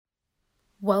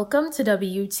Welcome to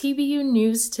WTBU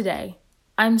News Today.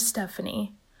 I'm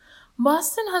Stephanie.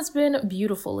 Boston has been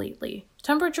beautiful lately.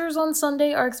 Temperatures on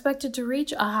Sunday are expected to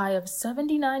reach a high of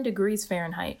 79 degrees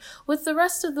Fahrenheit, with the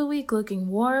rest of the week looking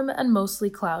warm and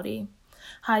mostly cloudy.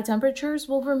 High temperatures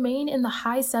will remain in the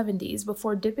high 70s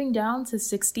before dipping down to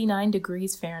 69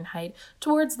 degrees Fahrenheit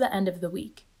towards the end of the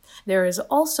week. There is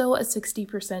also a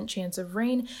 60% chance of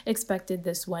rain expected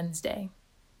this Wednesday.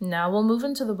 Now we'll move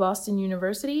into the Boston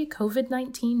University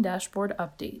COVID-19 dashboard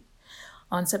update.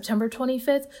 On September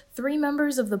 25th, 3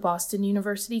 members of the Boston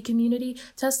University community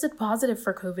tested positive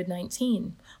for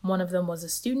COVID-19. One of them was a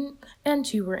student, and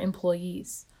 2 were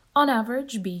employees. On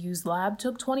average, BU's lab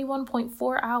took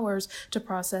 21.4 hours to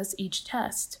process each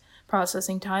test.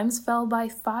 Processing times fell by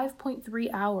 5.3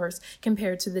 hours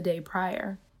compared to the day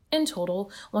prior. In total,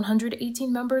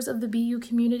 118 members of the BU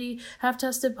community have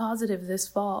tested positive this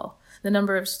fall. The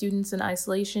number of students in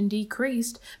isolation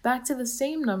decreased back to the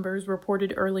same numbers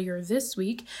reported earlier this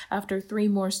week after 3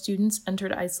 more students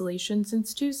entered isolation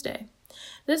since Tuesday.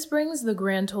 This brings the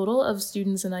grand total of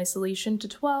students in isolation to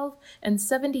 12, and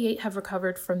 78 have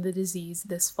recovered from the disease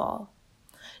this fall.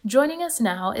 Joining us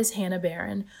now is Hannah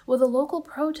Barron with a local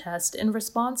protest in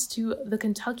response to the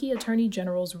Kentucky Attorney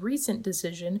General's recent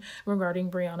decision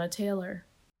regarding Breonna Taylor.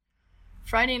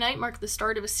 Friday night marked the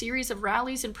start of a series of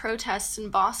rallies and protests in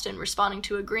Boston responding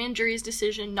to a grand jury's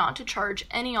decision not to charge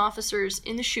any officers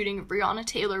in the shooting of Breonna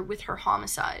Taylor with her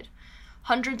homicide.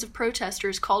 Hundreds of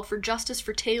protesters called for justice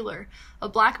for Taylor, a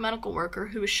black medical worker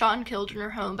who was shot and killed in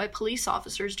her home by police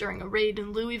officers during a raid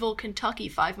in Louisville, Kentucky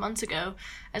 5 months ago,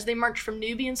 as they marched from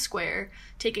Nubian Square,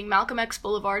 taking Malcolm X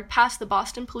Boulevard past the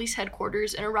Boston Police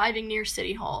Headquarters and arriving near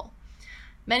City Hall.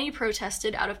 Many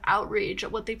protested out of outrage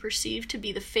at what they perceived to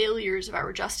be the failures of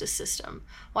our justice system,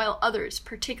 while others,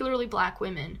 particularly black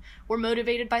women, were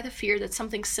motivated by the fear that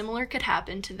something similar could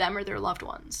happen to them or their loved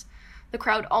ones. The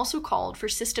crowd also called for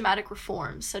systematic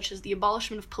reforms, such as the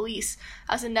abolishment of police,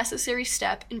 as a necessary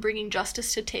step in bringing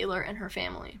justice to Taylor and her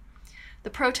family. The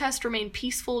protest remained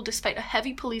peaceful despite a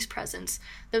heavy police presence,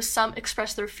 though some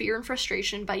expressed their fear and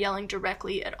frustration by yelling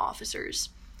directly at officers.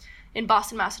 In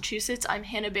Boston, Massachusetts, I'm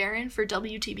Hannah Barron for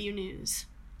WTBU News.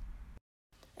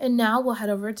 And now we'll head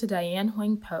over to Diane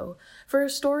Huang-Po for a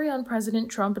story on President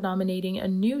Trump nominating a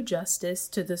new justice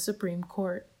to the Supreme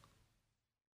Court.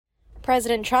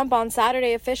 President Trump on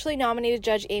Saturday officially nominated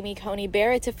Judge Amy Coney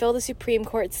Barrett to fill the Supreme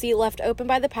Court seat left open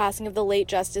by the passing of the late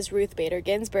Justice Ruth Bader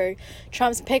Ginsburg.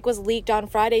 Trump's pick was leaked on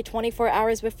Friday, 24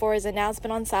 hours before his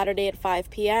announcement on Saturday at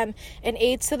 5 p.m., and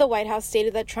aides to the White House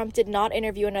stated that Trump did not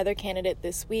interview another candidate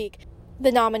this week.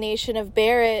 The nomination of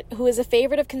Barrett, who is a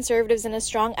favorite of conservatives and a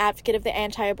strong advocate of the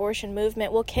anti-abortion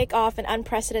movement, will kick off an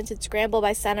unprecedented scramble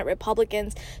by Senate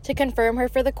Republicans to confirm her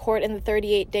for the court in the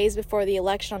 38 days before the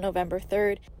election on November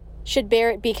 3rd. Should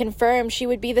Barrett be confirmed, she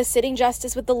would be the sitting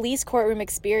justice with the least courtroom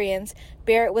experience.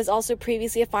 Barrett was also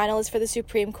previously a finalist for the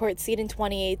Supreme Court seat in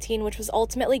 2018, which was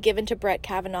ultimately given to Brett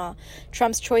Kavanaugh.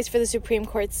 Trump's choice for the Supreme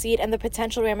Court seat and the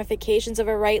potential ramifications of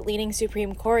a right-leaning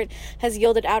Supreme Court has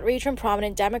yielded outrage from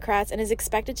prominent Democrats and is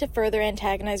expected to further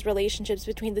antagonize relationships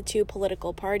between the two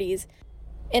political parties.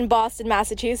 In Boston,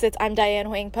 Massachusetts, I'm Diane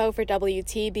Huang-Po for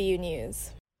WTBU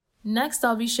News. Next,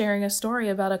 I'll be sharing a story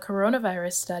about a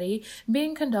coronavirus study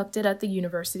being conducted at the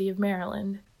University of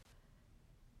Maryland.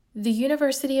 The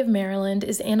University of Maryland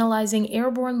is analyzing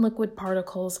airborne liquid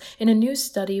particles in a new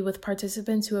study with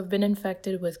participants who have been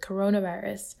infected with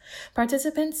coronavirus.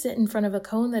 Participants sit in front of a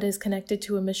cone that is connected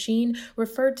to a machine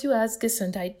referred to as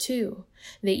Gesundheit 2.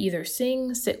 They either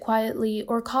sing, sit quietly,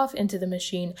 or cough into the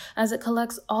machine as it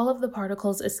collects all of the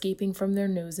particles escaping from their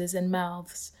noses and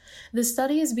mouths. The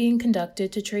study is being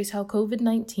conducted to trace how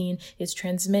COVID-19 is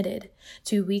transmitted.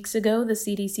 2 weeks ago, the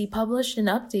CDC published an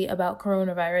update about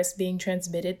coronavirus being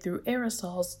transmitted through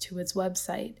aerosols to its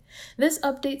website. This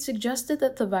update suggested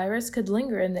that the virus could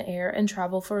linger in the air and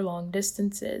travel for long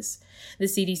distances. The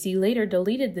CDC later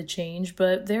deleted the change,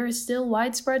 but there is still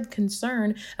widespread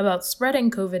concern about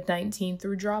spreading COVID-19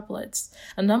 through droplets.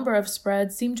 A number of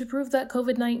spreads seem to prove that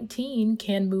COVID-19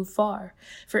 can move far.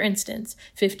 For instance,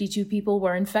 52 people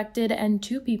were infected and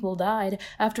 2 people died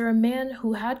after a man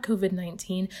who had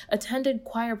COVID-19 attended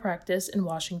choir practice in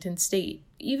Washington state,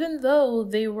 even though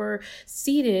they were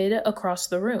seated across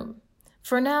the room.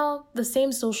 For now, the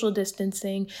same social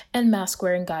distancing and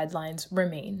mask-wearing guidelines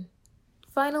remain.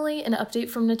 Finally, an update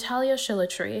from Natalia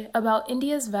Shillatry about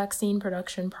India's vaccine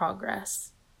production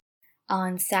progress.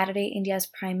 On Saturday, India's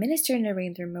Prime Minister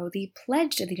Narendra Modi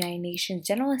pledged at the United Nations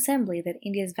General Assembly that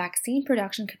India's vaccine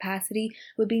production capacity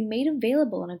would be made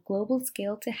available on a global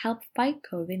scale to help fight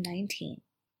COVID-19.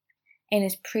 In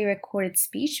his pre-recorded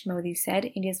speech, Modi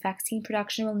said India's vaccine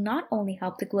production will not only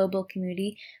help the global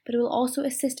community, but it will also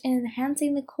assist in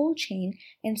enhancing the cold chain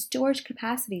and storage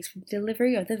capacities for the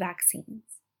delivery of the vaccines.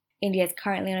 India is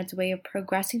currently on its way of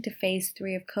progressing to Phase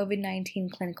 3 of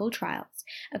COVID-19 clinical trials.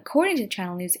 According to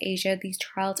Channel News Asia, these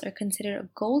trials are considered a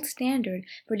gold standard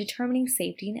for determining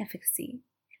safety and efficacy.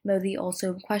 Modi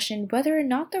also questioned whether or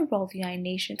not the role of the United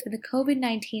Nations in the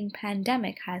COVID-19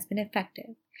 pandemic has been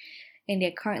effective.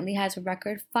 India currently has a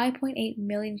record 5.8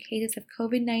 million cases of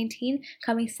COVID-19,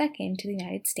 coming second to the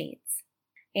United States.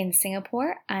 In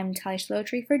Singapore, I'm Talish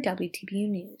Lotri for WTBU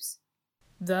News.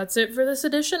 That's it for this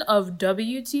edition of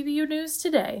WTBU News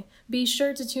Today. Be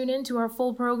sure to tune in to our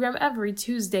full program every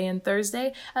Tuesday and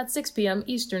Thursday at 6 p.m.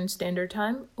 Eastern Standard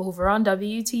Time over on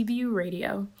WTBU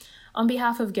Radio. On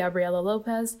behalf of Gabriela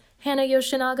Lopez, Hannah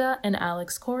Yoshinaga, and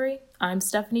Alex Corey, I'm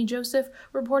Stephanie Joseph,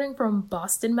 reporting from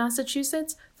Boston,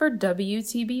 Massachusetts for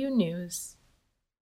WTBU News.